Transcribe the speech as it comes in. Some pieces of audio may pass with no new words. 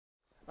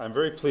I'm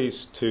very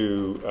pleased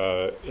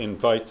to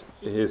invite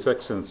His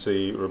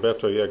Excellency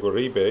Roberto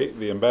Jaguaribe,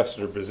 the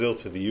Ambassador of Brazil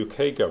to the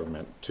UK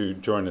government, to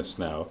join us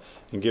now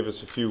and give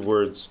us a few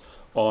words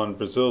on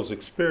Brazil's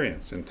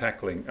experience in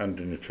tackling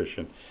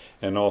undernutrition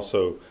and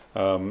also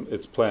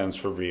its plans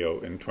for Rio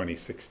in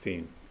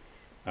 2016.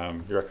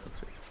 Your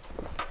Excellency.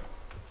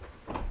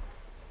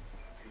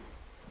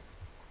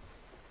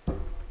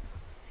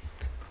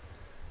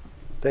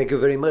 Thank you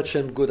very much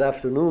and good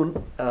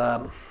afternoon.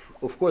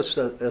 Of course,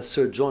 as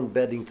Sir John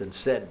Beddington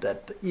said,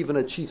 that even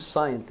a chief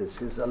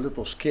scientist is a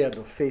little scared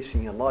of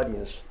facing an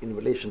audience in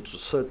relation to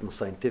certain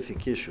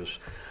scientific issues.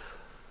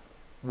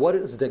 What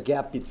is the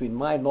gap between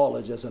my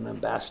knowledge as an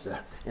ambassador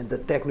and the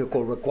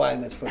technical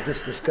requirements for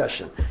this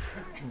discussion?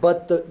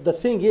 But the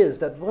thing is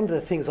that one of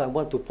the things I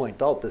want to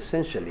point out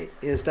essentially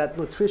is that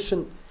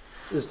nutrition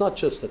is not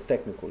just a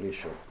technical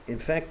issue. In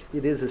fact,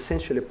 it is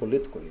essentially a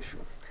political issue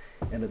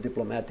and a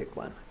diplomatic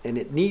one. And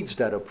it needs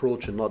that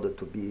approach in order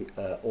to be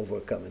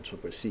overcome and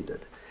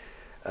superseded.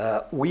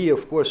 We,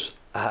 of course,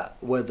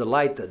 were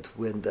delighted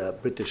when the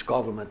British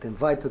government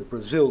invited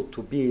Brazil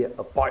to be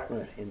a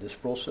partner in this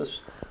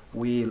process.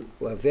 We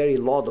were very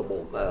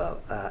laudable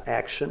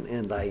action,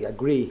 and I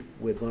agree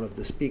with one of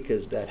the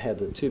speakers that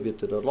had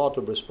attributed a lot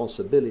of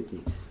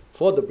responsibility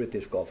for the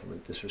British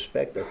government in this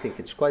respect. I think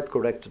it's quite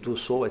correct to do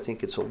so. I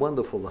think it's a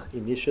wonderful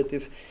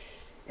initiative.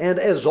 And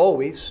as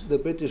always, the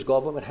British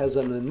government has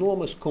an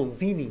enormous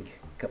convening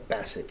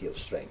capacity of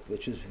strength,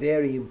 which is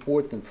very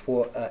important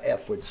for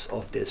efforts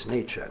of this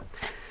nature.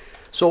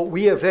 So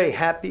we are very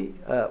happy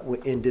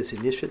in this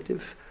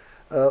initiative.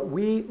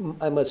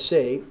 I must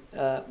say,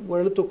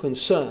 we're a little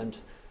concerned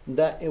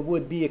that it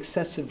would be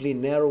excessively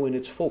narrow in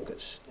its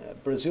focus.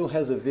 Brazil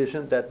has a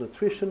vision that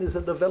nutrition is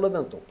a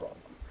developmental problem.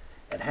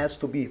 It has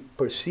to be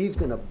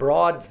perceived in a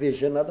broad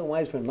vision,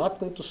 otherwise we're not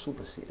going to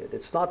supersede it.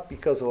 It's not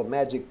because of a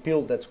magic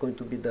pill that's going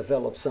to be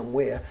developed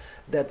somewhere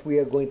that we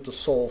are going to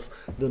solve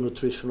the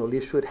nutritional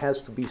issue. It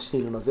has to be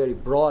seen in a very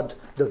broad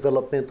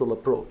developmental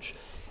approach.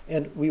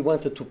 And we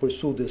wanted to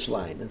pursue this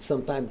line, and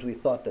sometimes we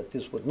thought that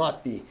this would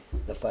not be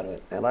the final.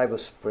 And I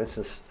was, for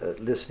instance,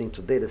 listening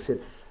today that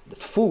said that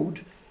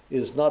food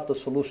is not the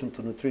solution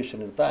to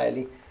nutrition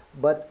entirely,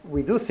 but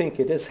we do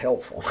think it is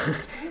helpful.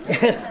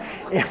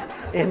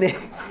 and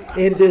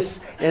in this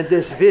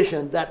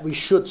vision that we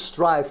should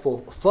strive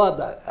for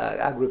further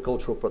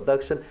agricultural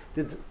production,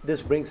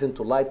 this brings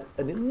into light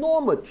an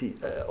enormity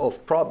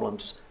of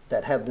problems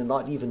that have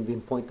not even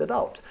been pointed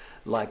out,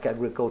 like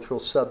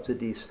agricultural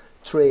subsidies,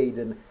 trade,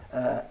 and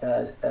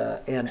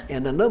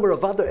a number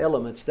of other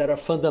elements that are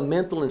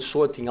fundamental in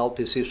sorting out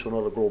this issue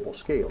on a global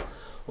scale.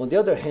 On the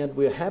other hand,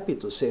 we're happy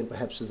to say, and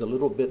perhaps is a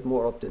little bit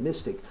more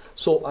optimistic,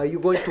 so are you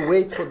going to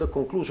wait for the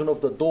conclusion of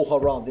the Doha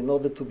round in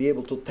order to be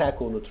able to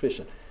tackle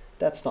nutrition?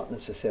 That's not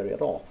necessary at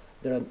all.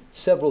 There are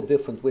several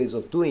different ways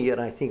of doing it,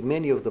 and I think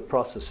many of the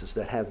processes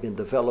that have been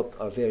developed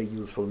are very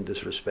useful in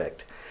this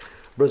respect.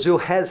 Brazil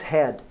has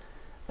had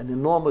an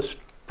enormous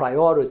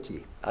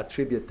priority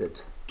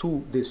attributed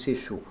to this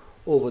issue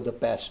over the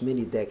past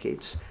many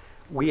decades.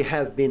 We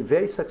have been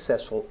very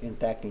successful in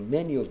tackling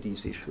many of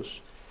these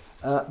issues.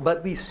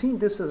 But we've seen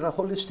this as a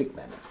holistic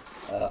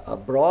manner, a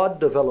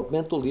broad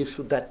developmental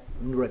issue that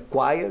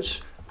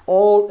requires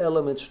all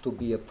elements to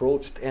be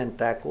approached and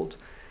tackled.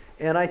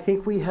 And I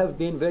think we have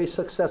been very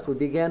successful. We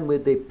began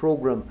with a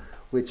program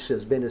which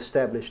has been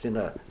established in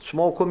a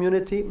small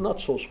community,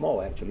 not so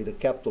small actually, the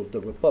capital of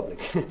the Republic,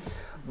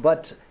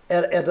 but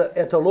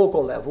at a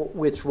local level,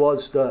 which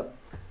was the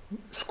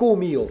school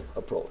meal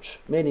approach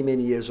many,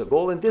 many years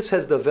ago. And this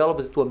has developed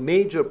into a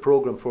major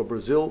program for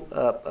Brazil,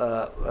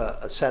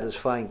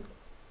 satisfying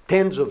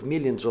tens of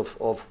millions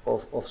of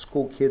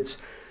school kids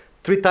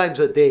 3 times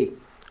a day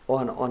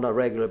on a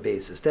regular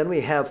basis. Then we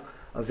have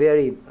a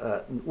very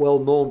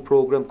well-known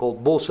program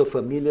called Bolsa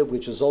Família,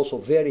 which is also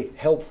very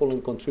helpful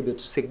and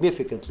contributes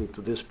significantly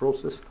to this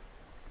process.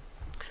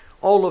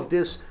 All of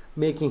this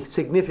making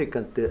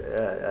significant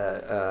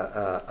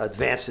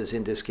advances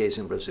in this case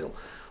in Brazil.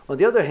 On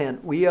the other hand,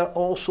 we are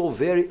also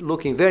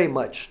looking very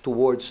much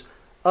towards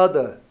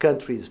other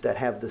countries that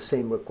have the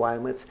same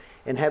requirements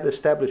and have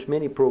established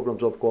many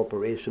programs of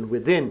cooperation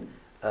within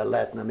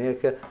Latin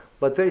America,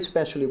 but very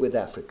especially with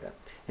Africa.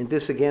 And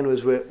this again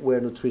is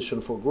where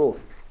Nutrition for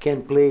Growth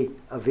can play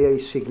a very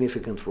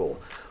significant role.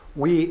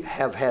 We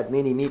have had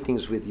many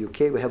meetings with the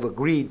UK. We have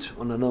agreed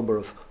on a number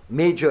of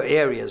major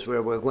areas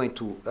where we're going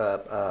to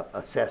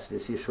assess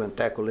this issue and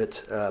tackle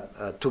it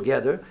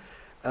together.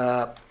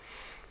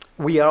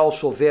 We are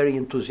also very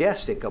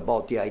enthusiastic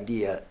about the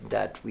idea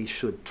that we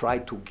should try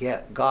to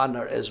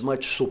garner as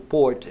much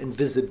support and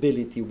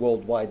visibility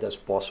worldwide as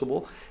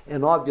possible.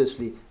 And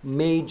obviously,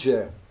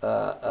 major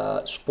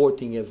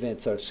sporting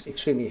events are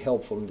extremely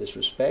helpful in this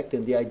respect.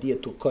 And the idea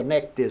to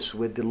connect this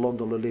with the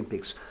London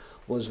Olympics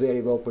was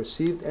very well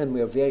perceived. And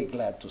we are very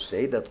glad to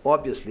say that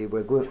obviously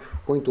we're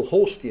going to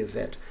host the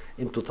event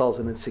in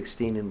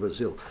 2016 in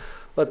Brazil.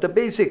 But the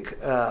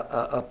basic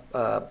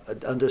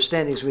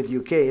understandings with the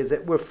UK is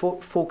that we're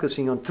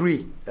focusing on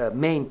 3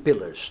 main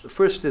pillars. The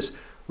first is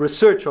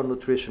research on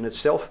nutrition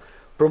itself,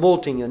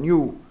 promoting a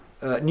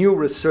new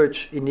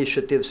research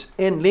initiatives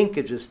and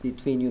linkages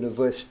between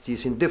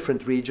universities in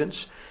different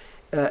regions.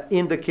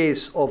 In the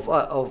case of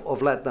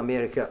Latin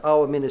America,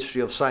 our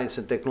Ministry of Science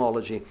and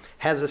Technology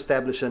has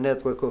established a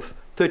network of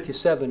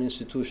 37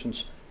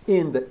 institutions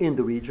in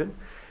the region,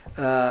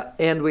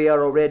 and we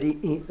are already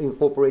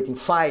incorporating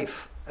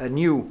 5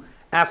 new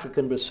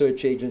African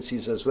research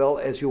agencies as well.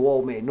 As you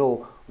all may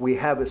know, we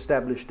have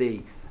established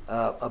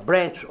a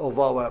branch of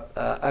our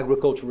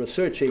agricultural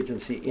research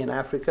agency in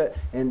Africa,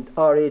 and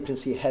our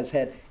agency has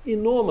had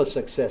enormous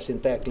success in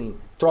tackling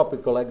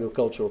tropical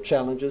agricultural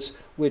challenges,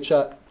 which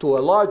are to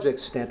a large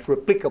extent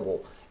replicable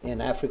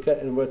in Africa,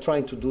 and we're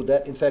trying to do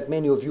that. In fact,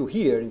 many of you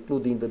here,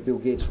 including the Bill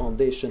Gates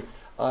Foundation,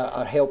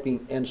 are helping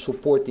and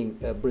supporting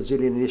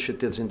Brazilian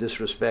initiatives in this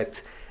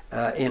respect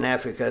in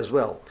Africa as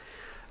well.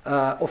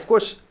 Of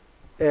course,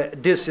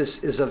 this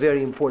is a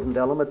very important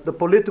element. The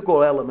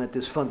political element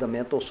is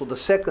fundamental. So the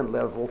second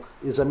level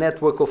is a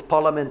network of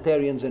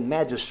parliamentarians and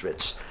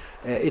magistrates.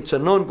 It's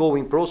an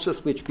ongoing process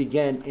which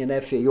began in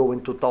FAO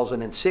in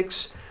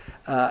 2006,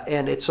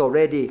 and it's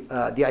already,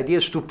 the idea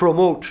is to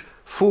promote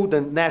food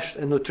and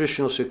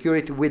nutritional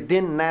security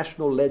within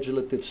national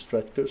legislative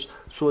structures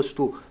so as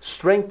to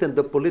strengthen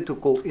the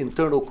political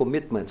internal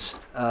commitments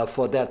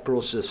for that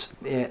process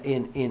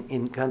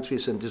in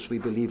countries, and this we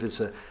believe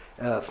is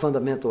a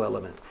fundamental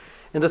element.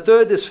 And the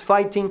third is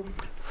fighting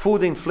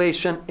food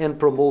inflation and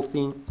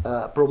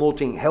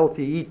promoting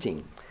healthy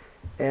eating.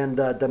 And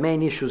the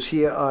main issues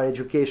here are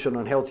education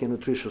on healthy and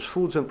nutritious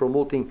foods and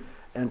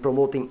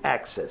promoting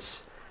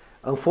access.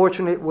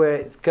 Unfortunately,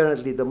 where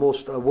currently the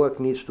most work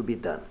needs to be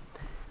done.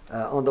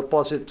 On the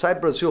positive side,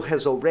 Brazil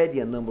has already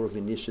a number of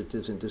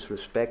initiatives in this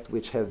respect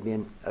which have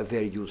been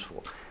very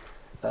useful.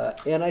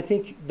 And I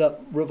think the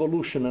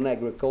revolution in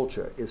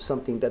agriculture is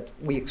something that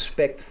we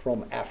expect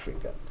from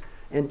Africa.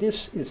 And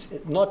this is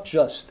not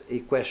just a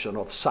question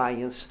of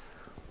science,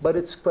 but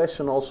it's a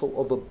question also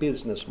of a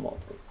business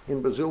model.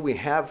 In Brazil, we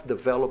have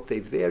developed a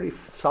very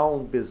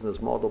sound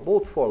business model,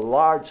 both for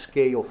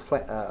large-scale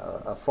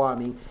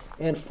farming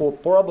and for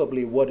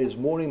probably what is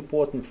more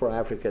important for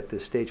Africa at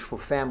this stage, for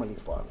family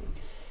farming.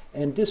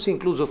 And this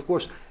includes, of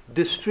course,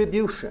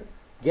 distribution,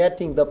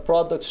 getting the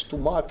products to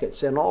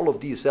markets, and all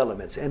of these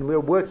elements. And we're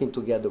working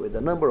together with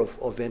a number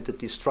of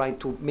entities trying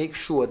to make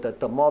sure that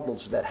the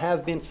models that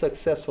have been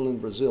successful in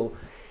Brazil,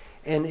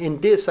 and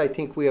in this I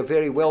think we are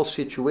very well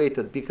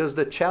situated because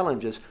the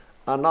challenges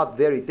are not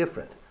very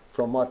different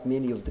from what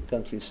many of the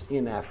countries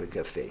in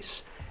Africa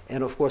face.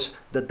 And of course,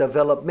 the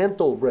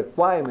developmental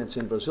requirements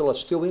in Brazil are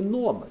still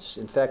enormous.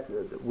 In fact,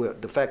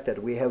 the fact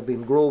that we have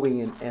been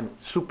growing and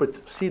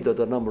superseded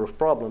a number of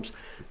problems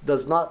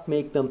does not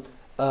make them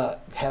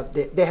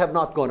they have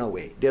not gone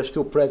away. They're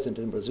still present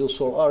in Brazil,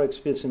 so our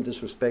experience in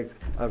this respect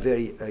are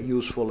very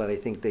useful, and I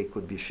think they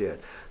could be shared.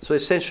 So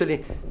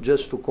essentially,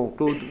 just to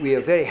conclude, we are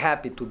very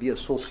happy to be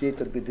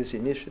associated with this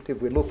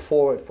initiative. We look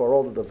forward for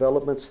all the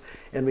developments,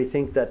 and we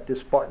think that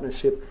this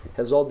partnership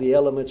has all the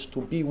elements to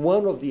be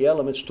one of the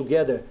elements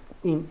together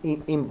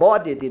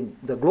embodied in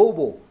the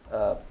global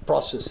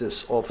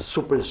processes of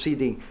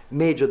superseding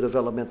major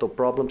developmental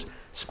problems,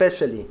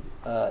 especially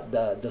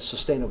the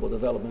Sustainable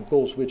Development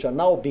Goals, which are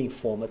now being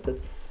formatted,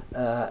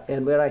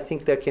 and where I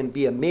think there can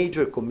be a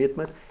major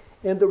commitment,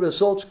 and the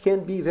results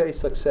can be very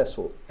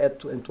successful.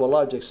 And to a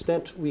large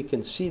extent, we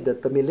can see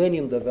that the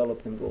Millennium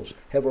Development Goals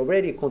have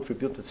already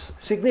contributed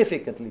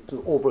significantly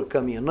to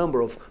overcoming a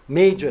number of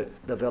major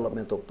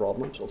developmental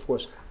problems. Of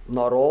course,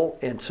 not all,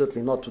 and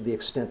certainly not to the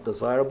extent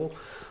desirable.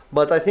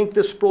 But I think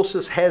this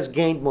process has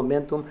gained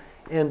momentum,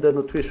 and the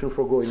Nutrition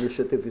for Go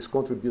initiative is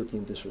contributing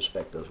in this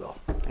respect as well.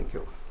 Thank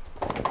you.